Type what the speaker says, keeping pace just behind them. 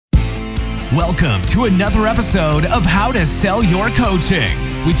Welcome to another episode of How to Sell Your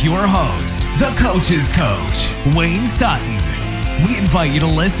Coaching with your host, the Coach's Coach, Wayne Sutton. We invite you to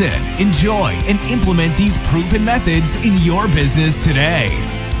listen, enjoy, and implement these proven methods in your business today.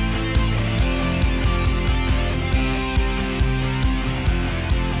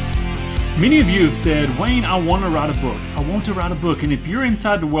 Many of you have said, Wayne, I want to write a book. I want to write a book. And if you're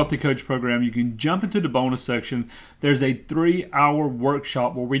inside the Wealthy Coach program, you can jump into the bonus section. There's a 3-hour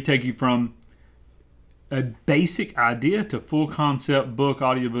workshop where we take you from a basic idea to full concept book,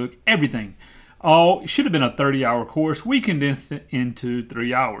 audiobook, everything. All should have been a 30-hour course. We condensed it into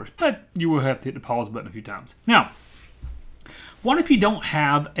 3 hours, but you will have to hit the pause button a few times. Now, what if you don't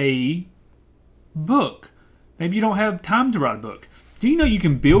have a book? Maybe you don't have time to write a book. Do you know you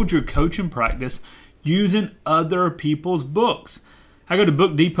can build your coaching practice using other people's books? I go to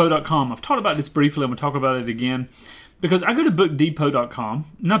bookdepot.com. I've talked about this briefly. I'm going to talk about it again. Because I go to bookdepot.com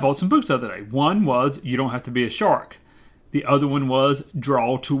and I bought some books the other day. One was You Don't Have to Be a Shark. The other one was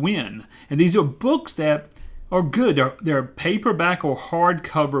Draw to Win. And these are books that are good. They're paperback or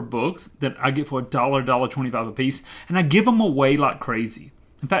hardcover books that I get for $1, $1.25 a piece. And I give them away like crazy.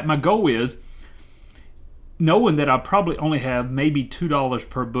 In fact, my goal is, knowing that I probably only have maybe $2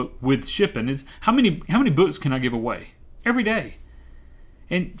 per book with shipping, is how many books can I give away every day?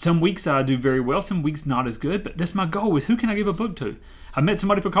 And some weeks I do very well, some weeks not as good, but that's my goal, is who can I give a book to? I met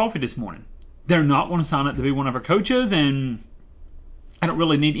somebody for coffee this morning. They're not going to sign up to be one of our coaches, and I don't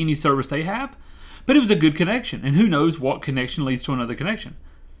really need any service they have, but it was a good connection, and who knows what connection leads to another connection.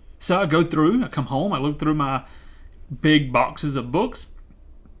 So I come home, I look through my big boxes of books.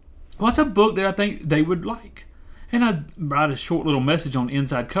 What's a book that I think they would like? And I write a short little message on the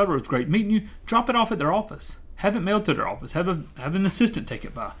inside cover. It's great meeting you. Drop it off at their office. Have it mailed to their office. Have an assistant take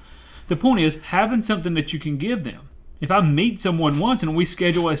it by. The point is having something that you can give them. If I meet someone once and we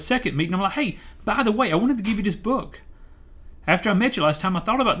schedule a second meeting, I'm like, hey, by the way, I wanted to give you this book. After I met you last time, I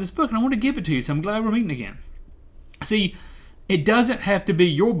thought about this book and I want to give it to you, so I'm glad we're meeting again. See, it doesn't have to be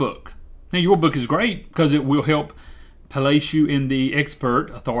your book. Now, your book is great because it will help place you in the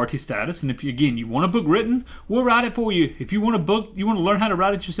expert authority status. And if you want a book written, we'll write it for you. If you want a book, you want to learn how to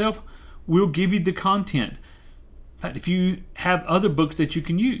write it yourself, we'll give you the content. In fact, if you have other books that you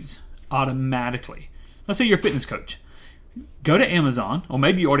can use automatically, let's say you're a fitness coach, go to Amazon, or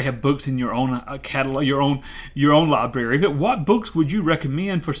maybe you already have books in your own catalog, your own library. But what books would you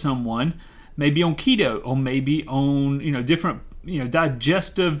recommend for someone, maybe on keto, or maybe on different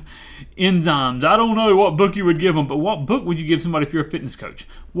digestive enzymes? I don't know what book you would give them, but what book would you give somebody if you're a fitness coach?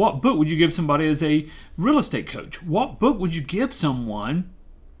 What book would you give somebody as a real estate coach? What book would you give someone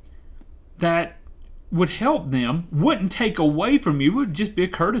that would help them, wouldn't take away from you, would just be a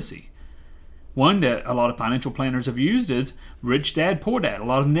courtesy? One that a lot of financial planners have used is Rich Dad, Poor Dad. A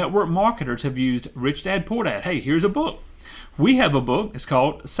lot of network marketers have used Rich Dad, Poor Dad. Hey, here's a book. We have a book. It's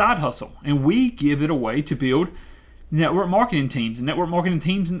called Side Hustle, and we give it away to build network marketing teams. And network marketing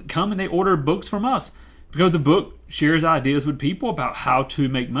teams come and they order books from us because the book shares ideas with people about how to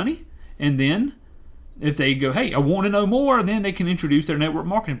make money. And then if they go, hey, I want to know more, then they can introduce their network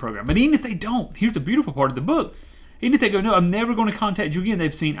marketing program. But even if they don't, here's the beautiful part of the book. Even if they go, no, I'm never going to contact you again,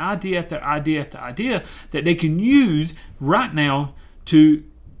 they've seen idea after idea after idea that they can use right now to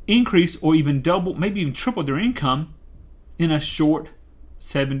increase or even double, maybe even triple their income in a short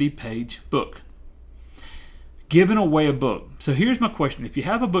 70-page book. Giving away a book. So here's my question. If you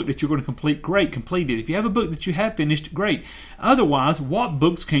have a book that you're going to complete, great, complete it. If you have a book that you have finished, great. Otherwise, what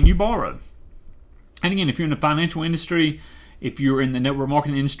books can you borrow? And again, if you're in the financial industry, if you're in the network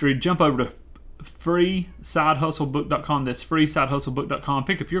marketing industry, jump over to freesidehustlebook.com. That's freesidehustlebook.com.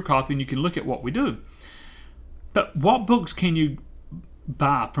 Pick up your copy and you can look at what we do. But what books can you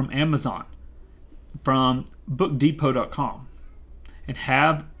buy from Amazon, from bookdepot.com, and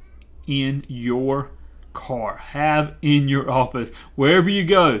have in your car, have in your office, wherever you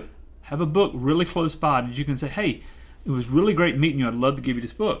go? Have a book really close by that you can say, hey, it was really great meeting you. I'd love to give you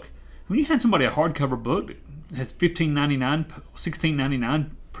this book. When you hand somebody a hardcover book that has $15.99,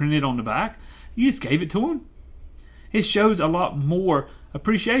 $16.99 printed on the back, you just gave it to them. It shows a lot more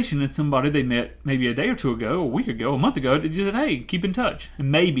appreciation than somebody they met maybe a day or two ago, a week ago, a month ago, that just said, hey, keep in touch. And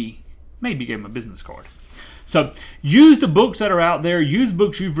maybe gave them a business card. So use the books that are out there. Use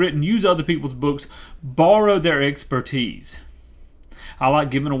books you've written. Use other people's books. Borrow their expertise. I like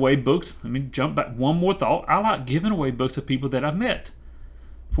giving away books. Let me jump back. One more thought. I like giving away books of people that I've met.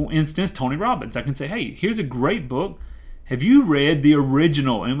 For instance, Tony Robbins. I can say, hey, here's a great book. Have you read the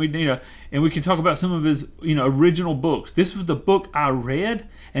original? And we can talk about some of his original books. This was the book I read,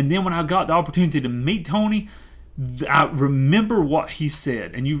 and then when I got the opportunity to meet Tony, I remember what he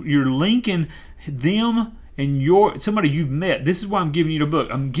said, and you're linking them and somebody you've met. This is why I'm giving you the book.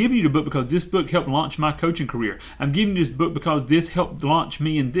 I'm giving you the book because this book helped launch my coaching career. I'm giving you this book because this helped launch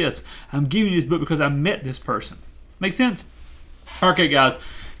me in this. I'm giving you this book because I met this person. Make sense? Okay, guys,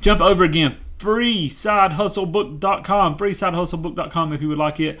 jump over again. FreeSideHustleBook.com, FreeSideHustleBook.com if you would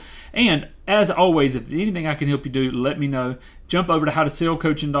like it. And as always, if there's anything I can help you do, let me know. Jump over to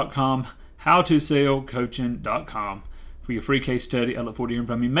HowToSellCoaching.com, HowToSellCoaching.com for your free case study. I look forward to hearing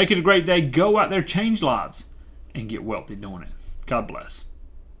from you. Make it a great day. Go out there, change lives, and get wealthy doing it. God bless.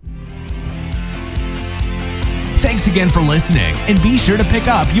 Thanks again for listening, and be sure to pick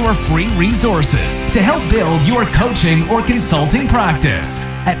up your free resources to help build your coaching or consulting practice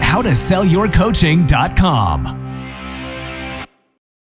at HowToSellYourCoaching.com.